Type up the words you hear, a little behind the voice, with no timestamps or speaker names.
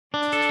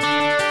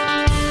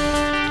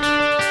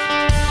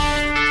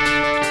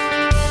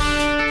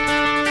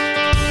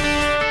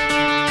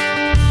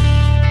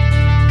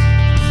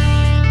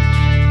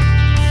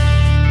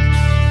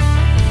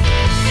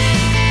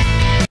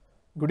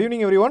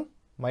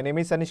My name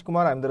is Anish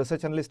Kumar. I am the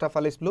research analyst of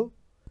Analyst Blue.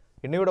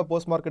 இன்னையோட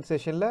post market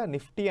செஷனில்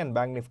Nifty and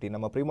bank Nifty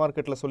நம்ம pre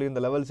மார்க்கெட்டில் சொல்லி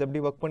இந்த levels எப்படி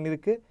ஒர்க்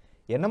பண்ணியிருக்கு,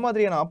 என்ன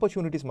மாதிரியான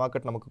ஆப்பர்ச்சுனிட்டிஸ்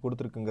மார்க்கெட் நமக்கு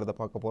கொடுத்துருக்குங்கிறத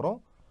பார்க்க போகிறோம்.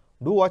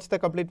 Do watch the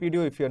complete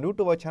video. If you are new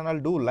to our channel,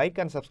 do like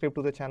and subscribe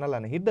to the channel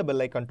and hit the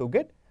bell icon to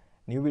get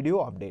new video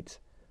updates.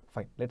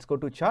 Fine, let's go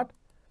to chart.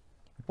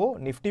 இப்போது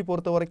Nifty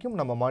பொறுத்த வரைக்கும்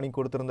நம்ம morning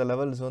கொடுத்துருந்த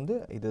levels வந்து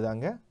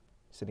இதுதாங்க,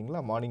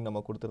 சரிங்களா? Morning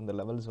நம்ம கொடுத்துருந்த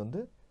levels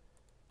வந்து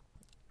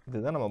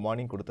இதுதான் நம்ம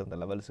மார்னிங் கொடுத்துருந்த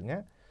லெவல்ஸுங்க.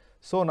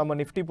 ஸோ நம்ம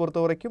நிஃப்டி பொறுத்த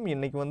வரைக்கும்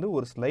இன்றைக்கி வந்து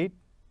ஒரு slide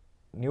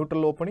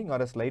neutral opening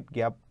R slide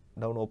gap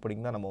down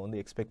opening தான் நம்ம வந்து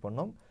எக்ஸ்பெக்ட்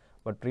பண்ணோம்.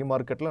 பட் ப்ரீ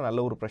மார்க்கெட்டில் நல்ல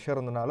ஒரு ப்ரெஷர்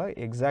இருந்தனால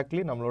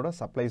எக்ஸாக்ட்லி நம்மளோட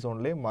சப்ளை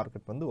ஜோன்லேயே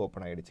மார்க்கெட் வந்து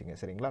ஓப்பன் ஆகிடுச்சிங்க,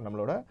 சரிங்களா?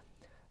 நம்மளோட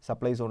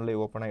சப்ளை ஜோன்லேயே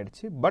ஓப்பன்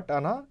ஆகிடுச்சு. பட்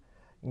ஆனால்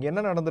இங்கே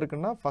என்ன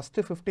நடந்திருக்குன்னா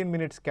ஃபஸ்ட்டு 15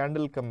 மினிட்ஸ்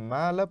கேண்டிலுக்கு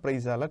மேலே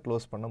ப்ரைஸால்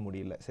க்ளோஸ் பண்ண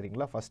முடியல,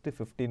 சரிங்களா? ஃபஸ்ட்டு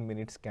 15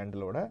 மினிட்ஸ்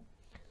கேண்டிலோட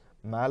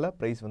மேலே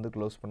ப்ரைஸ் வந்து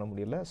க்ளோஸ் பண்ண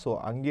முடியல. ஸோ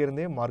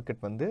அங்கேருந்தே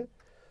மார்க்கெட் வந்து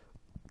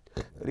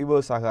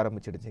ரிவர்ஸ் ஆக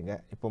ஆரம்பிச்சிடுச்சிங்க.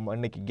 இப்போ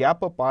இன்றைக்கி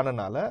கேப் அப்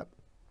ஆனனால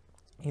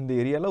இந்த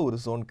ஏரியாவில் ஒரு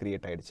ஜோன்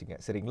க்ரியேட் ஆகிடுச்சிங்க,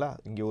 சரிங்களா?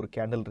 இங்கே ஒரு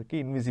கேண்டில்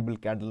இருக்குது, இன்விசிபிள்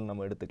கேண்டில்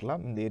நம்ம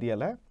எடுத்துக்கலாம். இந்த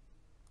ஏரியாவில்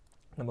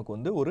நமக்கு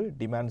வந்து ஒரு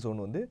டிமாண்ட் ஜோன்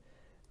வந்து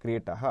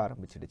க்ரியேட் ஆக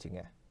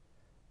ஆரம்பிச்சிடுச்சிங்க,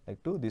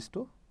 like to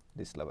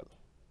this level.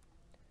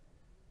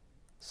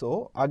 So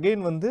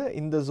again வந்து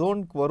இந்த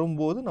ஜோனுக்கு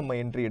வரும்போது நம்ம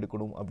என்ட்ரி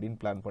எடுக்கணும் அப்படின்னு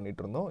பிளான்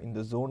பண்ணிகிட்டு இருந்தோம்.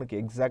 இந்த ஜோனுக்கு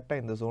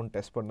எக்ஸாக்டாக இந்த ஜோன்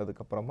டெஸ்ட்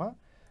பண்ணதுக்கப்புறமா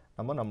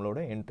நம்மளோட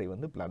என்ட்ரி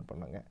வந்து பிளான்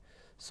பண்ணோங்க.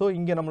 ஸோ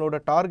இங்கே நம்மளோட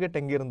டார்கெட்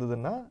எங்கே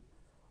இருந்ததுன்னா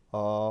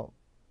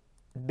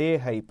டே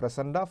ஹை,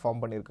 ப்ரெசண்டாக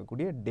ஃபார்ம்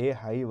பண்ணியிருக்கக்கூடிய டே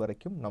ஹை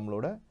வரைக்கும்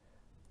நம்மளோட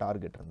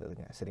டார்கெட்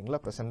இருந்ததுங்க, சரிங்களா?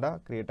 ப்ரெசண்டாக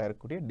க்ரியேட்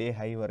ஆகிருக்கக்கூடிய டே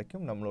ஹை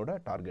வரைக்கும் நம்மளோட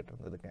டார்கெட்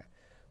இருந்ததுங்க.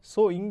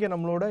 ஸோ இங்கே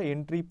நம்மளோட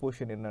என்ட்ரி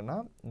பொசிஷன் என்னென்னா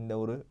இந்த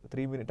ஒரு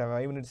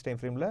 5 மினிட்ஸ் டைம்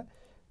ஃப்ரேமில்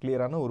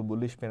கிளியரான ஒரு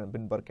புல்லிஷ்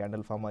பின் பர்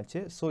கேண்டில் ஃபார்ம்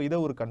ஆச்சு. ஸோ இதை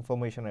ஒரு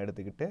கன்ஃபர்மேஷனை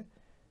எடுத்துக்கிட்டு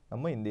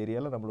நம்ம இந்த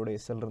ஏரியாவில் நம்மளோட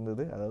எஸ்எல்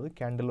இருந்தது, அதாவது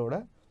கேண்டிலோட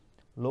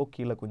லோ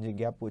கீழே கொஞ்சம்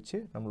கேப் வச்சு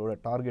நம்மளோட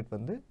டார்கெட்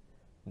வந்து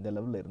இந்த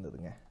லெவலில்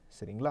இருந்ததுங்க,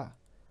 சரிங்களா?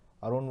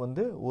 அரௌண்ட்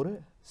வந்து ஒரு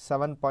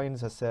 7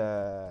 பாயிண்ட்ஸ்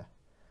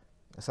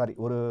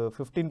ஒரு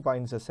 15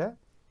 points S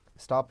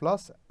stop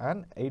loss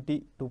and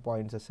 82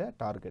 points S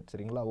target,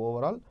 சரிங்களா?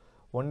 ஓவரால்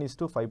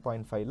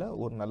 1:5.5ல்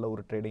ஒரு நல்ல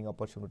ஒரு ட்ரேடிங்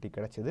ஆப்பர்ச்சுனிட்டி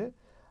கிடச்சிது.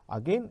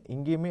 அகெயின்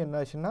இங்கேயுமே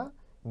என்ன ஆச்சுன்னா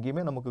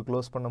இங்கேயுமே நமக்கு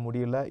க்ளோஸ் பண்ண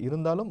முடியல,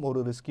 இருந்தாலும் ஒரு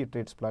ரிஸ்கி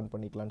ட்ரேட்ஸ் பிளான்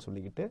பண்ணிக்கலாம்னு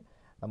சொல்லிக்கிட்டு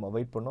நம்ம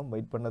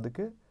வெயிட்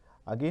பண்ணதுக்கு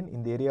அகெயின்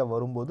இந்த ஏரியா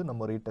வரும்போது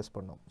நம்ம ரீடெஸ்ட்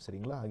பண்ணோம்,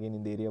 சரிங்களா? அகெயின்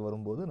இந்த ஏரியா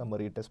வரும்போது நம்ம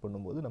ரீடெஸ்ட்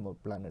பண்ணும்போது நம்ம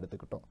பிளான்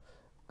எடுத்துக்கிட்டோம்.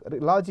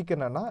 லாஜிக்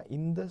என்னென்னா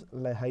இந்த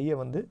ஹையை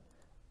வந்து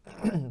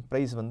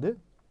ப்ரைஸ் வந்து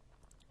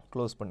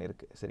க்ளோஸ்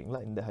பண்ணியிருக்கு, சரிங்களா?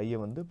 இந்த ஹையை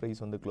வந்து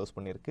ப்ரைஸ் வந்து க்ளோஸ்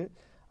பண்ணியிருக்கு.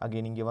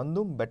 அகெயின் இங்கே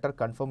வந்தும் பெட்டர்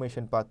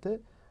கன்ஃபர்மேஷன் பார்த்து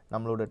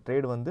நம்மளோட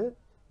ட்ரேட் வந்து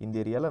இந்த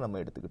ஏரியாவில் நம்ம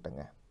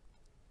எடுத்துக்கிட்டோங்க,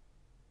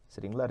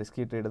 சரிங்களா?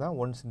 ரிஸ்கி ட்ரேடு தான்.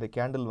 ஒன்ஸ் இந்த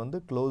கேண்டில் வந்து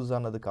க்ளோஸ்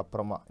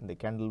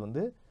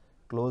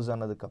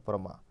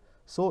ஆனதுக்கப்புறமா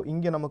ஸோ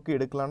இங்கே நமக்கு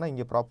எடுக்கலான்னா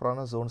இங்கே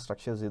ப்ராப்பரான ஜோன்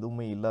ஸ்ட்ரக்சர்ஸ்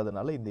எதுவுமே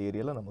இல்லாதனால இந்த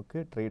ஏரியாவில் நமக்கு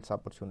ட்ரேட்ஸ்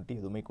ஆப்பர்ச்சுனிட்டி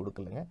எதுவுமே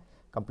கொடுக்கலங்க.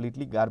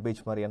 கம்ப்ளீட்லி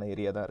கார்பேஜ் மாதிரியான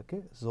ஏரியா தான்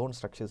இருக்குது, ஜோன்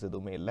ஸ்ட்ரக்சர்ஸ்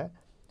எதுவுமே இல்லை.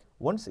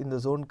 ஒன்ஸ் இந்த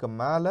ஜோனுக்கு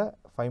மேலே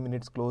 5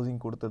 மினிட்ஸ் க்ளோசிங்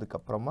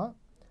கொடுத்ததுக்கப்புறமா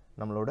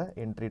நம்மளோட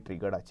என்ட்ரி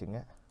ட்ரிகர்ட் ஆச்சுங்க,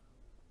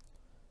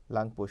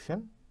 long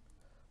position.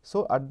 So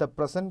at the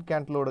present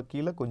கேண்டிலோட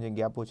கீழே கொஞ்சம்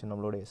கேப் வச்சு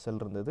நம்மளோட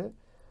எஸ்எல் இருந்தது.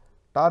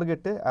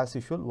 டார்கெட்டு ஆஸ்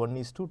யூஷுவல்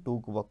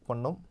 1:2க்கு ஒர்க்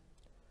பண்ணோம்.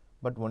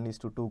 பட்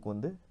 1:2க்கு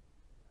வந்து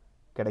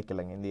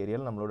கிடைக்கலைங்க. இந்த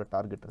ஏரியாவில் நம்மளோட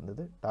டார்கெட்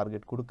இருந்தது,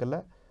 டார்கெட் கொடுக்கல.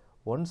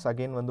 ஒன்ஸ்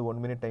அகெயின் வந்து 1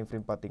 மினிட் டைம்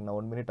ஃப்ரேம் பார்த்தீங்கன்னா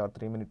 1 minute R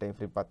 3 minute time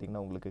frame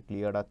பார்த்தீங்கன்னா உங்களுக்கு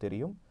கிளியராக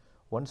தெரியும்.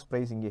 ஒன்ஸ்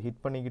ப்ரைஸ் இங்கே ஹிட்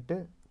பண்ணிக்கிட்டு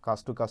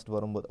காஸ்ட் டு காஸ்ட்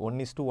வரும்போது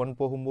 1:1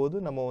 போகும்போது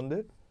நம்ம வந்து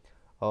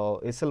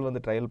எஸ்எல்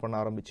வந்து ட்ரையல் பண்ண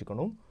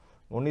ஆரம்பிச்சுக்கணும்.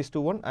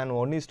 1:1 அண்ட்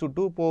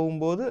 1:2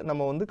 போகும்போது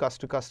நம்ம வந்து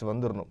காஸ்ட் டு காஸ்ட்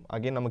வந்துடணும்.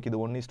 அகெயின் நமக்கு இது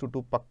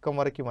 1:2 பக்கம்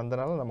வரைக்கும்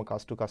வந்தனால நம்ம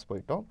காஸ்ட் டு காஸ்ட்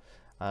போயிட்டோம்.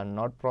 And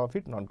not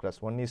profit not cross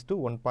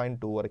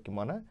 1:1.2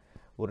 வரைக்குமான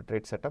ஒரு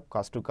ட்ரேட் செட்டப்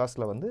காஸ்ட் டு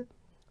காஸ்ட்டில் வந்து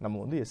நம்ம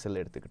வந்து எஸ்எல்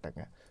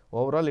எடுத்துக்கிட்டாங்க.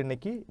 ஓவரால்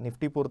இன்றைக்கி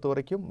நிஃப்டி பொறுத்த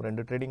வரைக்கும்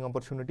 2 ட்ரேடிங்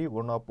ஆப்பர்ச்சுனிட்டி.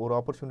 ஒரு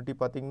ஆப்பர்ச்சுனிட்டி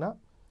பார்த்திங்கன்னா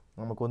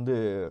நமக்கு வந்து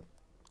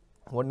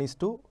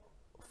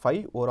 1:5,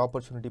 ஒரு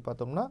ஆப்பர்ச்சுனிட்டி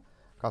பார்த்தோம்னா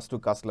காஸ்ட் டு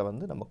காஸ்ட்டில்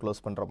வந்து நம்ம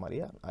க்ளோஸ் பண்ணுற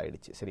மாதிரியா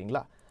ஆயிடுச்சு,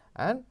 சரிங்களா?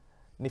 அண்ட்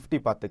நிஃப்டி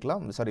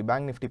பார்த்துக்கலாம்,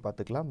 பேங்க் நிஃப்டி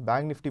பார்த்துக்கலாம்.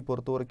 பேங்க் நிஃப்டி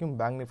பொறுத்த வரைக்கும்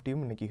பேங்க்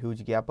நிஃப்டியும் இன்றைக்கி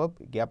ஹியூஜ்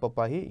கேப்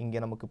அப் ஆகி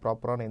இங்கே நமக்கு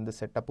ப்ராப்பரான எந்த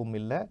செட்டப்பும்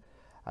இல்லை.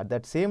 அட்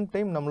தட் சேம்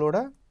டைம் நம்மளோட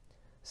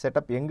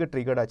செட்டப் எங்கே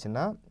ட்ரிகர்ட்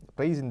ஆச்சுன்னா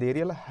ப்ரைஸ் இந்த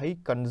ஏரியாவில் ஹை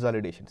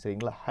கன்சாலிடேஷன்,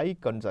 சரிங்களா? High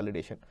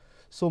consolidation.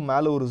 ஸோ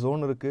மேலே ஒரு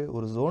ஜோன் இருக்குது,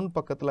 ஒரு ஜோன்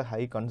பக்கத்தில் ஹை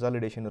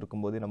கன்சாலிடேஷன்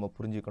இருக்கும்போதே நம்ம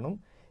புரிஞ்சுக்கணும்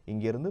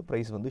இங்கேருந்து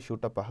ப்ரைஸ் வந்து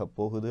ஷூட் அப் ஆக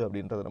போகுது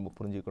அப்படின்றத நம்ம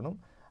புரிஞ்சுக்கணும்.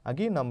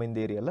 அகெயின் நம்ம இந்த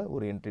ஏரியாவில்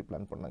ஒரு என்ட்ரி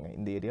பிளான் பண்ணோங்க,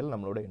 இந்த ஏரியாவில்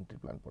நம்மளோட என்ட்ரி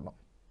பிளான் பண்ணோம்.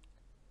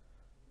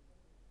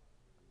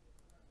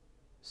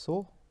 ஸோ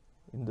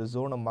இந்த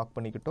ஜோனை மார்க்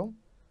பண்ணிக்கிட்டோம்.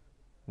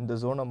 இந்த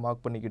ஜோனை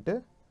மார்க்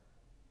பண்ணிக்கிட்டோம்.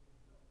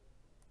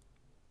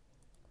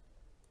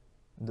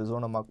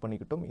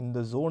 இந்த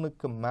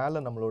ஜோனுக்கு மேலே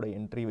நம்மளோட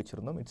என்ட்ரி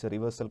வச்சுருந்தோம். It's a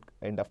reversal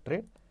kind of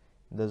trade.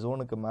 இந்த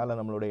ஜோனுக்கு மேலே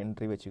நம்மளோட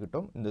என்ட்ரி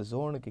வச்சுக்கிட்டோம். இந்த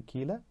ஜோனுக்கு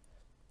கீழே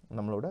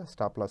நம்மளோட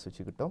ஸ்டாப் லாஸ்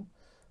வச்சுக்கிட்டோம்.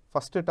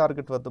 ஃபஸ்ட்டு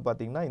டார்கெட் வந்து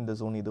பார்த்திங்கன்னா இந்த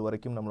ஜோன் இது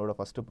வரைக்கும் நம்மளோட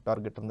ஃபஸ்ட்டு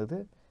டார்கெட் இருந்தது.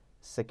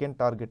 செகண்ட்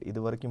டார்கெட்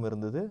இது வரைக்கும்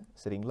இருந்தது,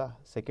 சரிங்களா?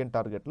 Second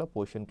டார்கெட்டில்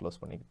position close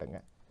பண்ணிக்கிட்டோங்க.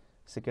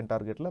 Second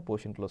டார்கெட்டில்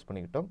position close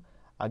பண்ணிக்கிட்டோம்.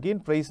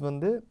 அகெயின் ப்ரைஸ்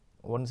வந்து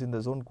ஒன்ஸ் இந்த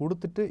ஜோன்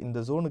கொடுத்துட்டு இந்த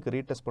ஜோனுக்கு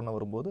ரீடெஸ்ட் பண்ண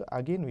வரும்போது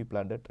again we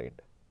plan a trade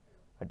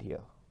at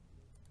here.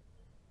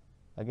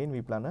 Again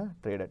we plan a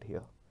trade at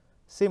here.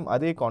 Same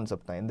அதே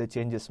கான்செப்ட் தான், எந்த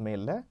சேஞ்சஸுமே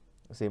இல்லை.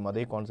 சேம்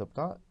அதே கான்செப்ட்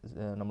தான்.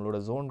 நம்மளோட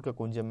ஜோனுக்கு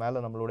கொஞ்சம் மேலே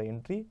நம்மளோட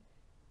என்ட்ரி,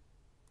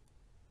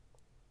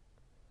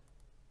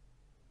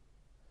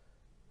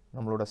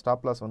 நம்மளோட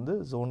ஸ்டாப் லாஸ் வந்து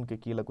ஜோனுக்கு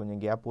கீழே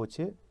கொஞ்சம் கேப்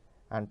வச்சு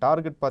அண்ட்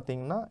டார்கெட்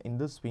பார்த்தீங்கன்னா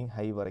இந்த ஸ்விங்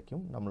ஹை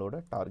வரைக்கும் நம்மளோட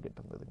டார்கெட்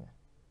இருந்ததுங்க.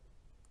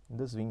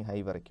 இந்த ஸ்விங் ஹை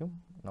வரைக்கும்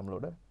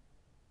நம்மளோட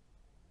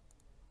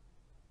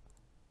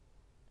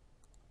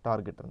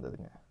டார்கெட்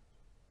இருந்ததுங்க.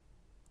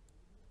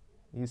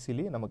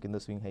 ஈஸிலி நமக்கு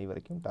இந்த ஸ்விங் ஹை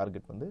வரைக்கும்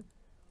டார்கெட் வந்து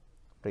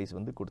ப்ரைஸ்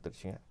வந்து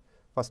கொடுத்துருச்சுங்க.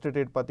 ஃபஸ்ட்டு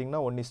ட்ரேட்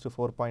பார்த்தீங்கன்னா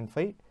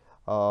 1:4.5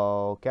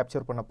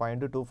 கேப்சர் பண்ண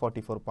பாயிண்ட்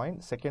 244 பாயிண்ட்.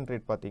 செகண்ட்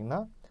ட்ரேட் பார்த்தீங்கன்னா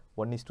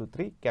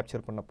 1:3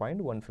 கேப்சர் பண்ண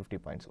பாயிண்ட் 150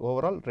 பாயிண்ட்ஸ்.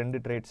 ஓவரால் 2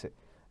 ட்ரேட்ஸு,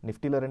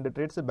 நிஃப்டியில் 2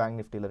 ட்ரேட்ஸு, பேங்க்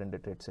நிஃப்டியில் 2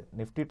 ட்ரேட்ஸு.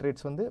 நிஃப்டி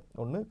ட்ரேட்ஸ் வந்து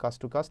ஒன்று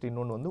காஸ்ட் டு காஸ்ட்,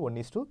 இன்னொன்று வந்து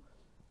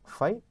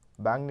 1:5.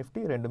 பேங்க்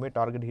நிஃப்டி ரெண்டுமே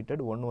டார்கெட்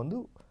ஹிட்டட். ஒன்று வந்து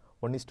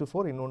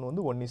 1:4, இன்னொன்று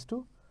வந்து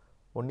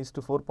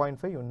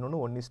 1:4.5, இன்னொன்று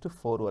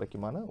 1:4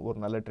 வரைக்குமான ஒரு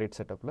நல்ல ட்ரேட்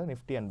செட்டப்பில்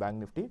நிஃப்டி அண்ட் பேங்க்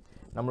நிஃப்டி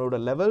நம்மளோட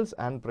levels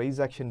and price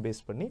action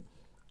base பண்ணி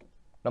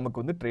நமக்கு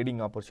வந்து trading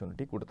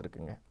opportunity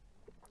கொடுத்துருக்குங்க.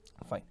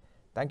 Fine.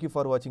 Thank you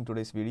for watching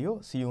today's video.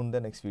 See you in the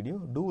next video.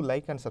 Do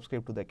like and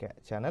subscribe to the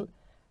channel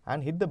and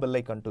hit the bell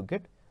icon to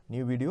get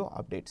new video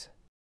updates.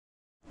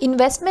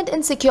 Investment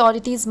in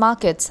securities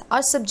markets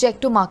are subject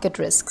to market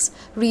risks.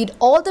 Read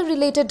all the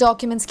related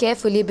documents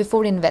carefully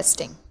before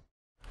investing.